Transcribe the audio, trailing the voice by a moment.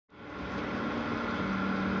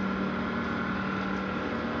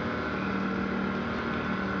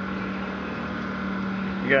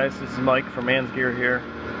guys, this is Mike from Manzgear here.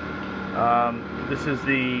 This is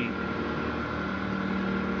the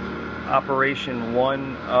operation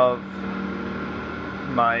 1 of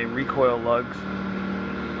my recoil lugs.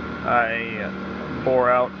 I bore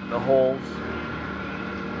out the holes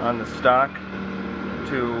on the stock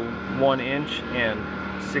to 1 inch and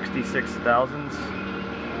 66 thousandths,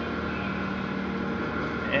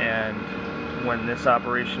 and when this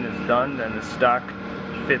operation is done, then the stock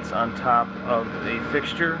fits on top of a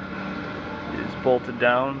fixture, is bolted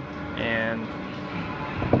down, and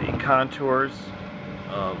the contours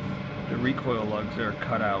of the recoil lugs are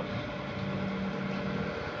cut out.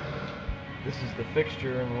 This is the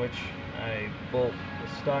fixture in which I bolt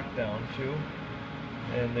the stock down to,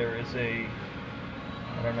 and there is a,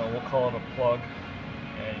 I don't know, we'll call it a plug,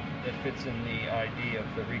 and it fits in the ID of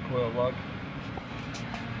the recoil lug.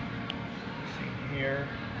 See here.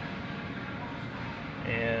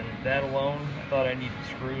 And that alone, I thought I needed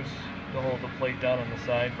screws to hold the plate down on the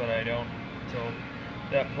side, but I don't. So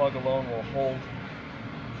that plug alone will hold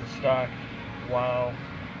the stock while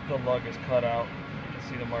the lug is cut out. You can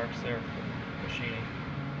see the marks there for machining.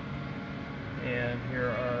 And here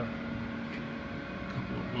are a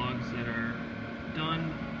couple of lugs that are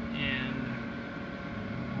done and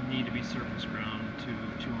need to be surface ground to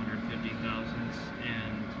 250 thousandths,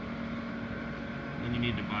 and then you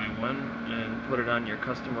need to buy one and put it on your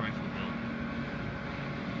custom rifle belt.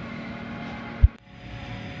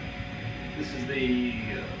 This is the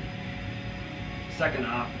second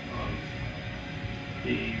op of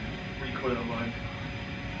the recoil lug.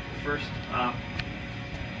 The first op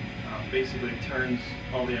basically turns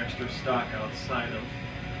all the extra stock outside of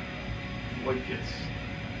what gets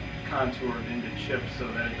contoured into chips so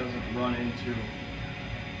that it doesn't run into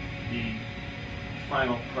the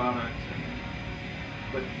final product and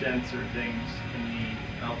put dents or dings in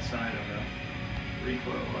the outside of the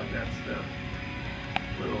recoil lug. That's the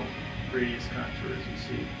little radius contours you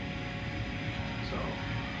see. So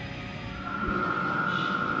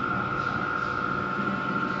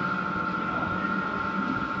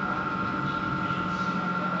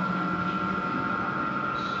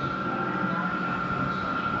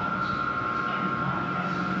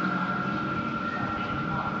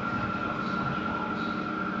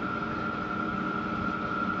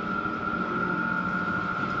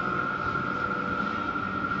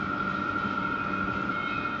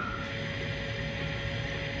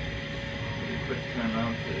quick time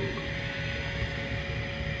out to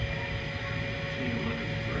take a look at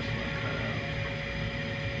the first one cut out.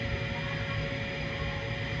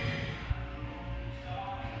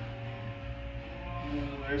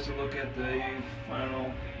 And there's a look at the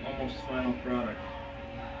final, almost final product.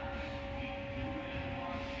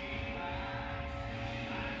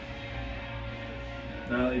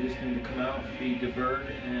 Now they just need to come out, be deburred,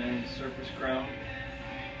 and surface ground.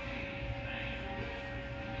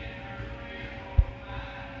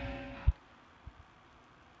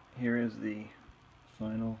 Here is the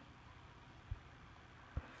final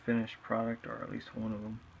finished product, or at least one of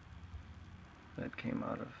them, that came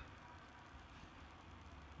out of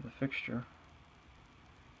the fixture.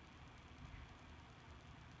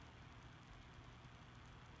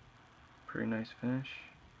 Pretty nice finish.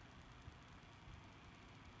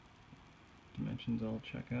 Dimensions all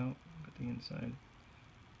check out. Got the inside.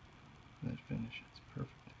 That finish, it's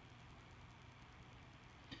perfect.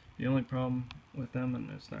 The only problem with them,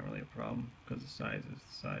 and it's not really a problem because the size is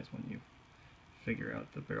the size when you figure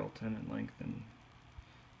out the barrel tenon length and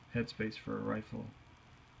headspace for a rifle,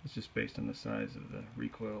 it's just based on the size of the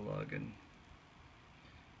recoil lug and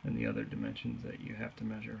the other dimensions that you have to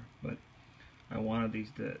measure. But I wanted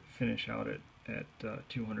these to finish out at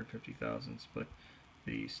 250 thousandths, but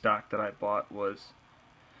the stock that I bought was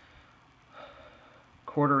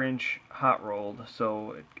 1/4 inch hot rolled,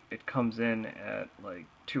 so it comes in at like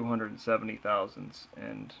 270 thousandths,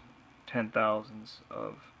 and 10 thousandths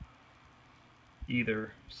of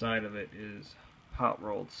either side of it is hot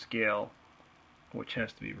rolled scale, which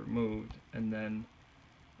has to be removed. And then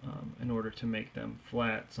in order to make them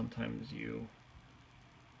flat, sometimes you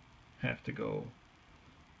have to go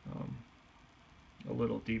a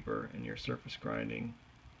little deeper in your surface grinding,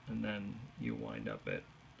 and then you wind up at,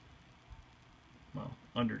 well,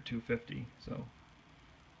 under 250. So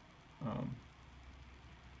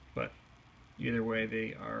but either way,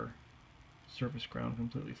 they are surface ground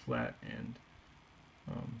completely flat, and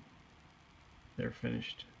they're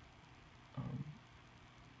finished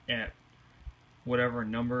at whatever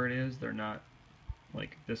number it is. They're not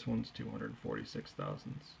like this one's 246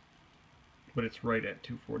 thousandths, but it's right at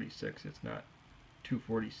 246. It's not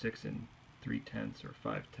 246 and 3/10 or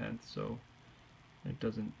 5/10. So It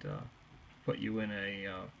doesn't put you in a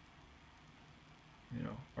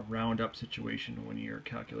a round-up situation when you're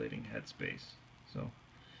calculating headspace. So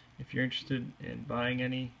if you're interested in buying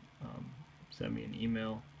any, send me an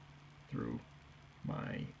email through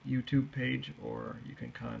my YouTube page, or you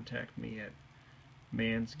can contact me at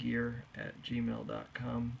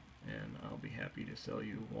manzgear@gmail.com, and I'll be happy to sell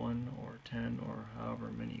you 1 or 10 or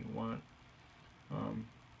however many you want.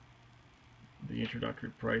 The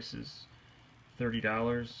introductory price is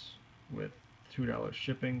 $30 with $2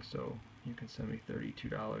 shipping, so you can send me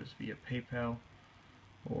 $32 via PayPal,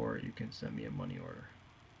 or you can send me a money order.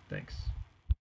 Thanks.